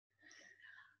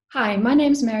Hi, my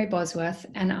name's Mary Bosworth,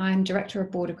 and I'm Director of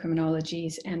Border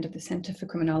Criminologies and of the Centre for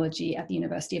Criminology at the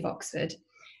University of Oxford.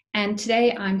 And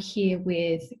today I'm here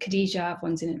with Khadija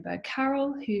von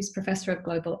Zinnenberg-Carroll, who's Professor of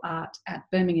Global Art at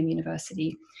Birmingham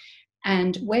University.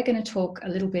 And we're going to talk a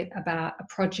little bit about a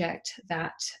project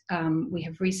that we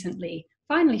have recently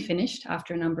finally finished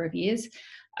after a number of years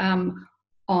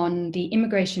on the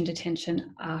Immigration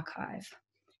Detention Archive.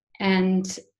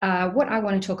 And what I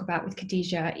want to talk about with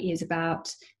Khadija is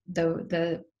about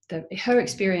her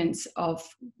experience of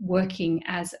working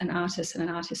as an artist and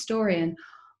an art historian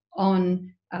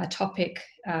on a topic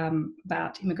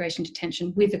about immigration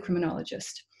detention with a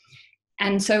criminologist.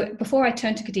 And so before I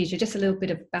turn to Khadija, just a little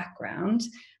bit of background.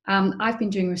 I've been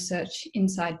doing research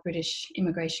inside British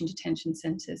immigration detention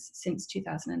centres since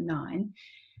 2009.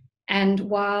 And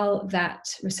while that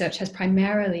research has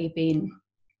primarily been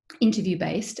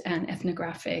interview-based and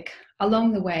ethnographic,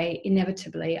 along the way,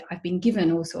 inevitably, I've been given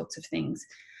all sorts of things.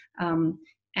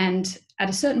 And at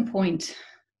a certain point,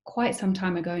 quite some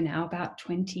time ago now, about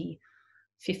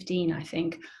 2015, I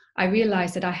think, I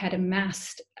realized that I had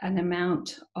amassed an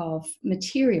amount of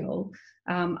material,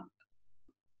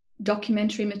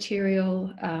 documentary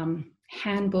material,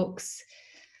 handbooks,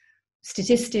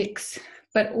 statistics,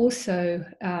 but also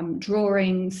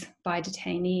drawings by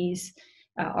detainees,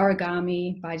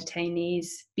 origami by detainees,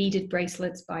 beaded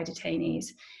bracelets by detainees,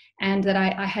 and that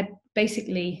I had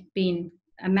basically been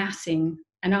amassing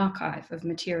an archive of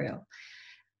material.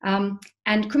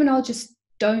 And criminologists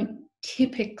don't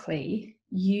typically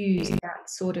use that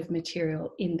sort of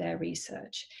material in their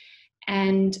research.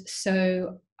 And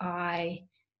so I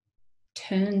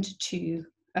turned to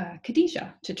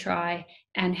Khadija to try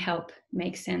and help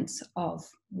make sense of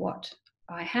what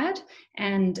I had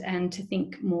and to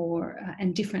think more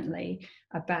and differently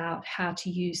about how to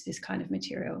use this kind of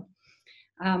material.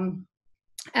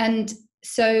 And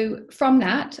so from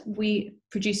that, we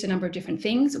produced a number of different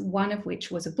things, one of which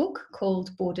was a book called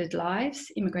Bordered Lives,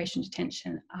 Immigration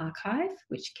Detention Archive,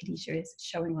 which Khadija is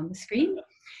showing on the screen,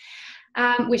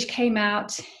 which came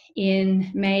out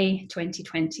in May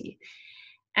 2020.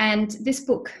 And this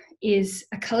book is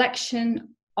a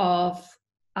collection of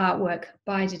artwork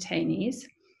by detainees,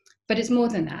 but it's more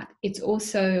than that. It's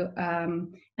also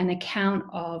an account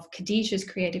of Khadija's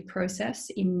creative process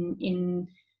in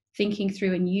thinking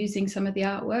through and using some of the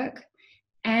artwork,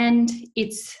 and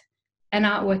it's an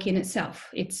artwork in itself.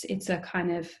 It's a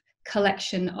kind of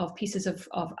collection of pieces of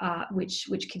art which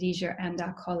Khadija and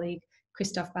our colleague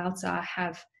Christoph Baltzar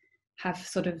have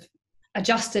sort of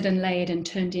adjusted and layered and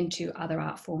turned into other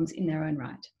art forms in their own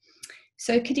right.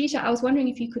 So Khadija, I was wondering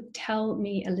if you could tell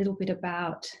me a little bit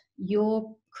about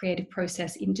your creative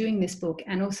process in doing this book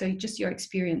and also just your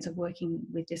experience of working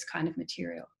with this kind of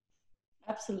material.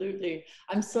 Absolutely.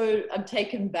 I'm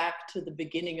taken back to the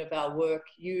beginning of our work,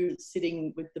 you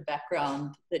sitting with the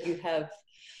background that you have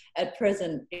at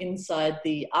present inside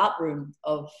the art room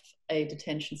of a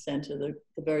detention center, the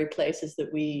very places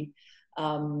that we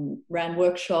ran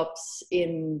workshops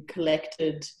in,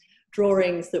 collected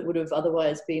drawings that would have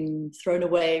otherwise been thrown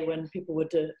away when people were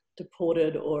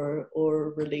deported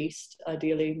or released,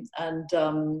 ideally. And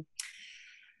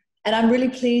I'm really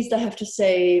pleased, I have to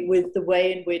say, with the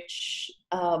way in which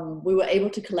we were able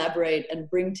to collaborate and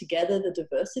bring together the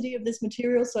diversity of this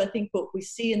material. So I think what we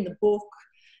see in the book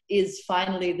is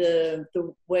finally the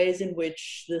ways in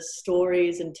which the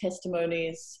stories and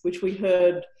testimonies, which we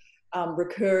heard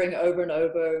recurring over and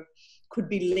over, could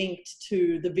be linked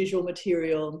to the visual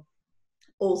material.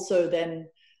 Also then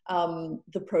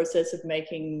the process of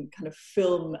making kind of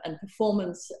film and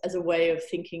performance as a way of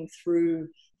thinking through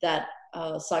that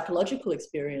psychological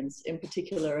experience in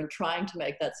particular, and trying to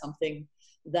make that something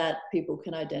that people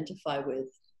can identify with.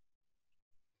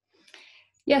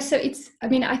 Yeah, so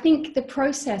I think the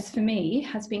process for me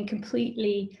has been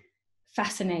completely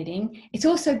fascinating. It's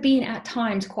also been at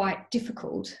times quite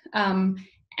difficult,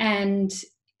 and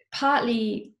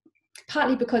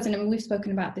partly because, and we've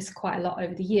spoken about this quite a lot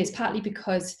over the years, partly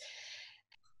because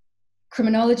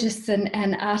criminologists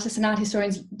and artists and art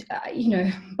historians,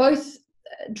 both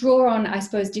draw on, I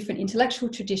suppose, different intellectual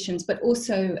traditions, but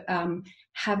also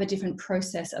have a different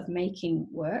process of making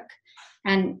work,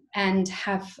 and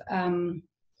have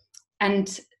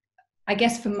and I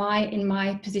guess in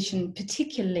my position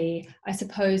particularly, I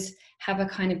suppose, have a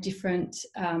kind of different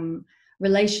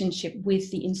relationship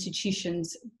with the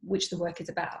institutions which the work is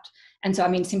about. And so, I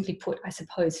mean, simply put, I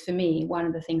suppose for me, one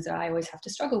of the things that I always have to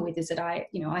struggle with is that I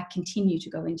continue to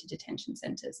go into detention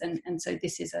centres. And so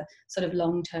this is a sort of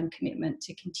long-term commitment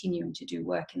to continuing to do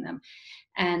work in them.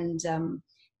 And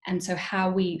so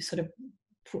how we sort of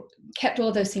kept all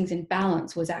of those things in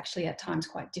balance was actually at times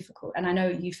quite difficult. And I know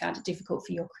you found it difficult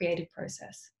for your creative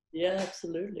process. Yeah,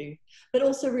 absolutely. But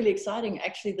also really exciting,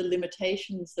 actually, the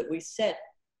limitations that we set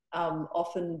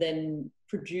often then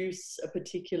produce a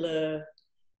particular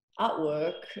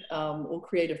artwork or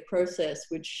creative process,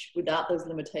 which without those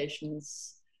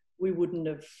limitations, we wouldn't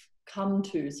have come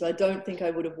to. So I don't think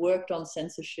I would have worked on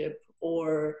censorship,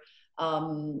 or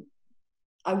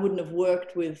I wouldn't have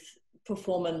worked with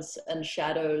performance and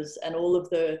shadows and all of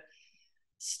the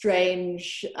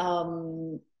strange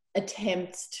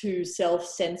attempts to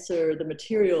self-censor the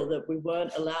material that we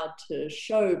weren't allowed to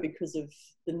show because of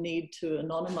the need to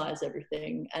anonymize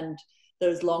everything, and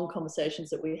those long conversations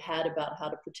that we had about how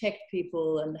to protect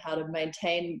people and how to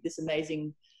maintain this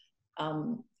amazing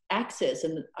access.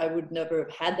 And I would never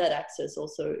have had that access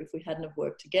also if we hadn't have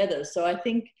worked together. So I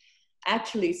think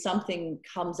actually something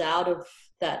comes out of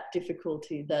that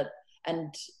difficulty, that,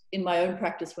 and in my own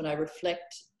practice, when I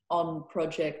reflect on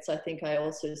projects, I think I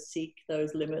also seek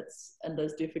those limits and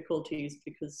those difficulties,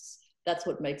 because that's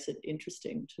what makes it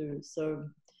interesting too. So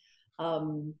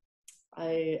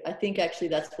I think actually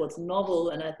that's what's novel,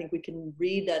 and I think we can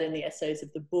read that in the essays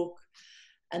of the book,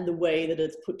 and the way that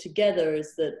it's put together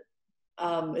is that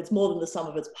it's more than the sum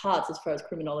of its parts as far as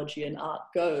criminology and art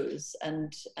goes,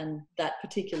 and that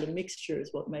particular mixture is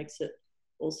what makes it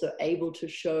also able to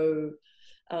show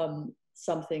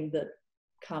something that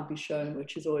can't be shown,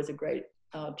 which is always a great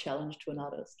challenge to an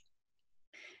artist.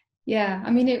 Yeah, I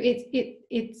mean,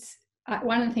 it's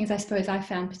one of the things I suppose I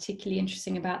found particularly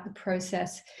interesting about the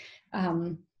process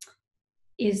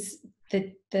is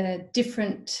the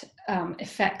different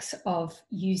effects of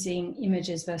using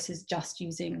images versus just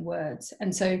using words.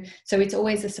 And so it's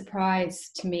always a surprise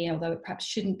to me, although it perhaps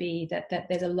shouldn't be, that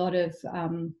there's a lot of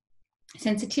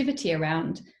sensitivity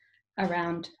around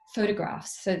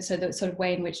photographs. So the sort of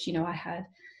way in which, you know,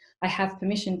 I have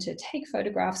permission to take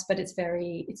photographs, but it's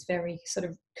very sort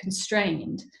of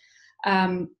constrained.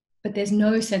 But there's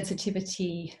no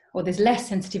sensitivity, or there's less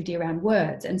sensitivity around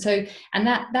words. And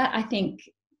that I think,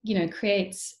 you know,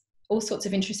 creates all sorts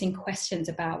of interesting questions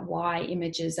about why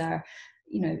images are,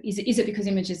 you know, is it because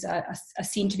images are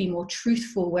seen to be more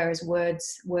truthful, whereas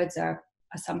words are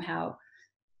somehow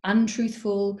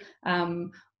untruthful,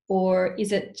 or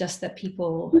is it just that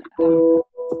people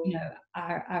you know,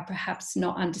 are perhaps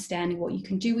not understanding what you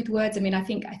can do with words? I mean, I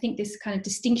think this kind of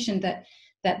distinction that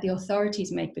the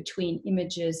authorities make between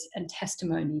images and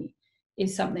testimony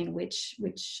is something which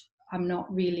I'm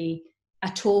not really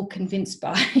at all convinced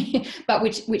by, but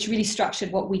which really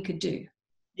structured what we could do.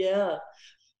 Yeah,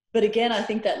 but again, I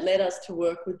think that led us to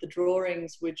work with the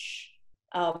drawings, which,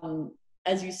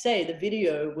 as you say, the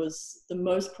video was the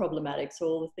most problematic. So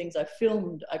all the things I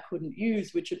filmed, I couldn't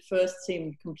use, which at first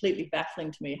seemed completely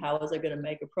baffling to me. How was I going to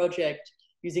make a project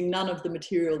using none of the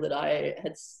material that I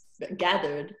had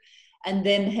gathered? And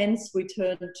then hence we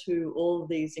turned to all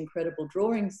these incredible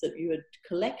drawings that you had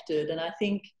collected. And I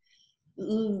think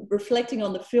reflecting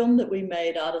on the film that we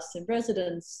made, Artists in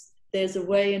Residence, there's a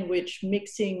way in which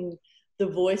mixing the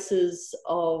voices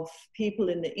of people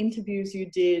in the interviews you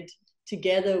did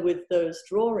together with those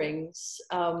drawings,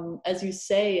 as you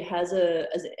say, has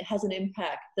an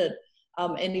impact that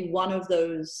any one of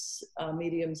those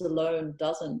mediums alone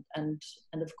doesn't. And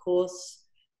of course,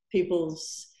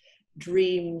 people's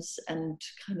dreams and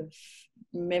kind of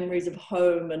memories of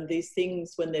home and these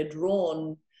things, when they're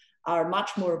drawn, are much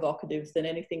more evocative than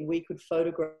anything we could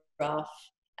photograph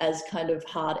as kind of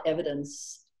hard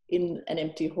evidence in an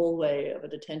empty hallway of a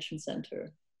detention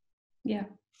center. Yeah.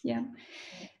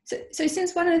 So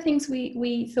since one of the things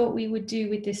we thought we would do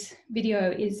with this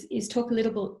video is talk a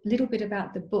little bit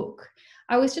about the book,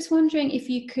 I was just wondering if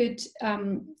you could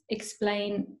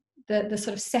explain the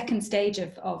sort of second stage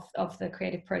of the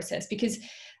creative process, because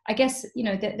I guess, you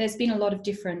know, there's been a lot of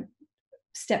different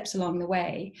steps along the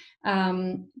way,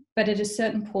 but at a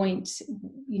certain point,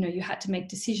 you know, you had to make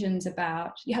decisions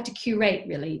about, you had to curate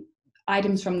really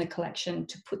items from the collection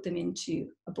to put them into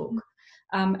a book.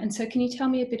 And so can you tell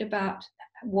me a bit about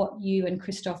what you and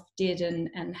Christoph did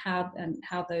and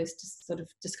how those sort of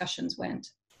discussions went?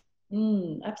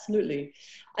 Absolutely.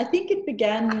 I think it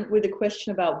began with a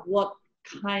question about what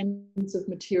kinds of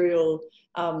material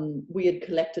we had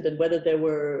collected, and whether there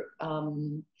were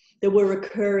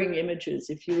recurring images,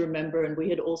 if you remember, and we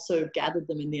had also gathered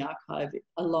them in the archive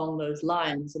along those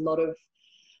lines. A lot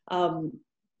of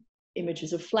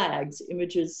images of flags,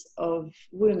 images of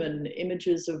women,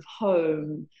 images of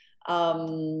home.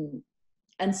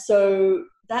 And so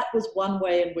that was one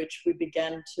way in which we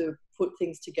began to put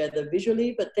things together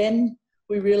visually, but then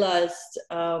we realized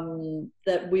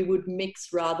that we would mix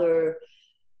rather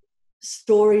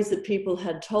stories that people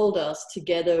had told us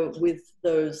together with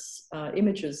those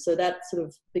images. So that sort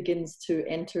of begins to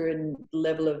enter in the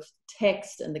level of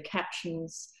text and the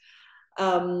captions.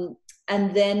 And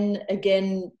then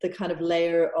again, the kind of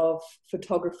layer of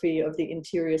photography of the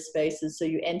interior spaces. So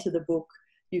you enter the book,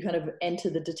 you kind of enter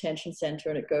the detention center,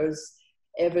 and it goes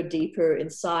ever deeper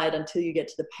inside until you get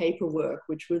to the paperwork,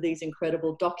 which were these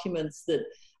incredible documents that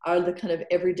are the kind of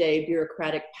everyday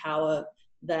bureaucratic power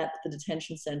that the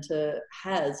detention center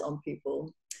has on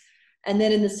people. And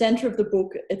then in the center of the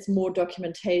book, it's more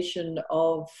documentation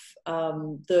of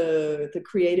the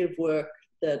creative work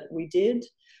that we did.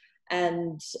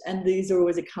 And these are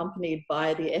always accompanied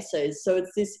by the essays. So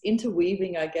it's this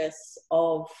interweaving, I guess,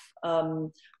 of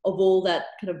all that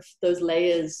kind of those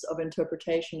layers of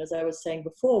interpretation, as I was saying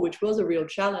before, which was a real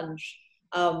challenge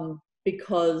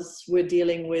because we're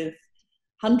dealing with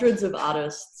hundreds of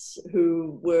artists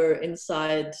who were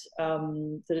inside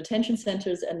the detention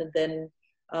centers and then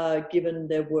given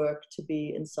their work to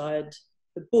be inside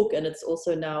the book. And it's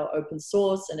also now open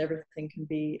source and everything can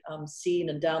be seen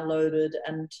and downloaded.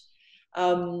 And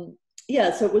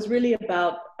yeah, so it was really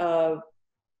about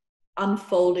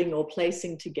unfolding or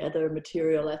placing together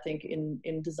material, I think,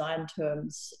 in design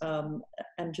terms,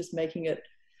 and just making it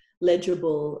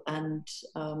legible and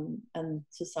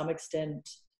to some extent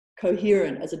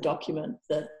coherent as a document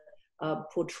that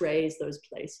portrays those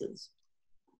places.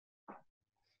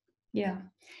 Yeah.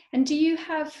 And do you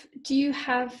have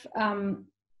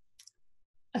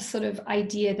a sort of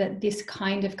idea that this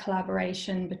kind of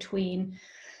collaboration between,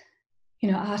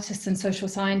 you know, artists and social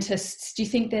scientists, do you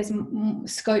think there's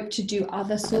scope to do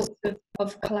other sorts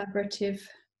of collaborative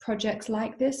projects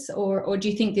like this, or do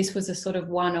you think this was a sort of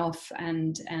one-off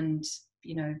and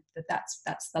you know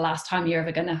that's the last time you're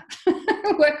ever going to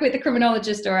work with a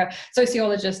criminologist or a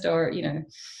sociologist or, you know,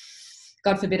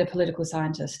 God forbid, a political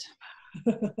scientist?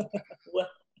 Well,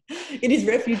 it is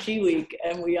Refugee Week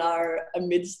and we are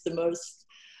amidst the most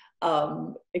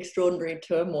extraordinary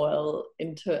turmoil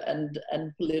and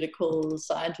political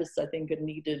scientists, I think, are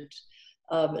needed,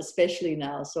 especially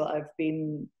now. So I've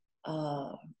been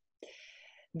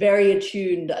very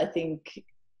attuned, I think,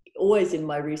 always in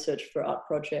my research for art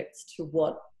projects to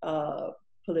what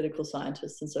political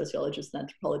scientists and sociologists and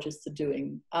anthropologists are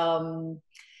doing.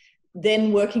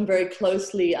 Then working very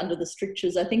closely under the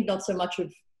strictures, I think not so much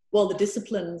of, well, the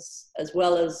disciplines as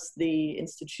well as the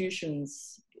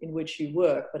institutions in which you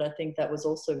work, but I think that was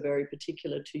also very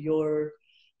particular to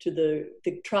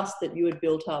the trust that you had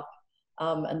built up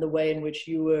and the way in which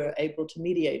you were able to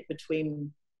mediate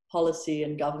between policy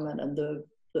and government and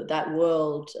that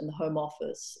world and the Home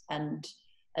Office and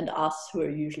us, who are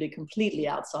usually completely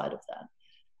outside of that.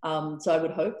 So I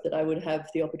would hope that I would have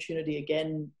the opportunity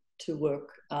again to work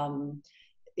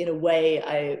in a way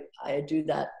I do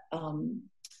that.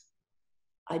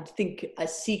 I think I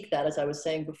seek that, as I was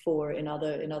saying before, in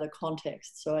other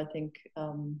contexts. So I think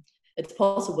it's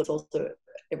possible. It's also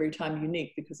every time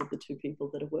unique because of the two people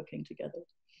that are working together.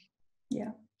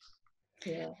 Yeah.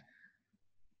 Yeah.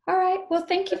 All right. Well,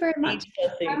 thank you very much.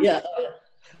 Yeah.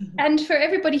 And for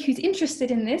everybody who's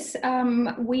interested in this,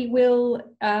 we will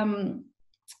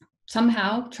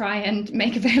somehow try and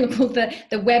make available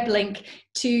the web link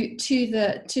to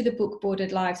the book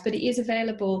Bordered Lives. But it is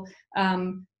available,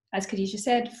 as Khadija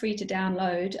said, free to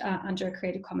download under a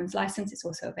Creative Commons license. It's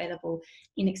also available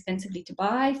inexpensively to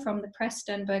buy from the press,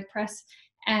 Sternberg Press,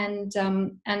 and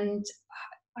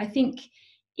I think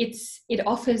it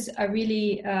offers a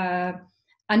really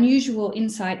unusual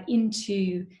insight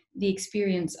into the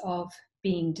experience of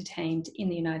being detained in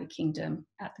the United Kingdom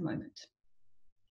at the moment.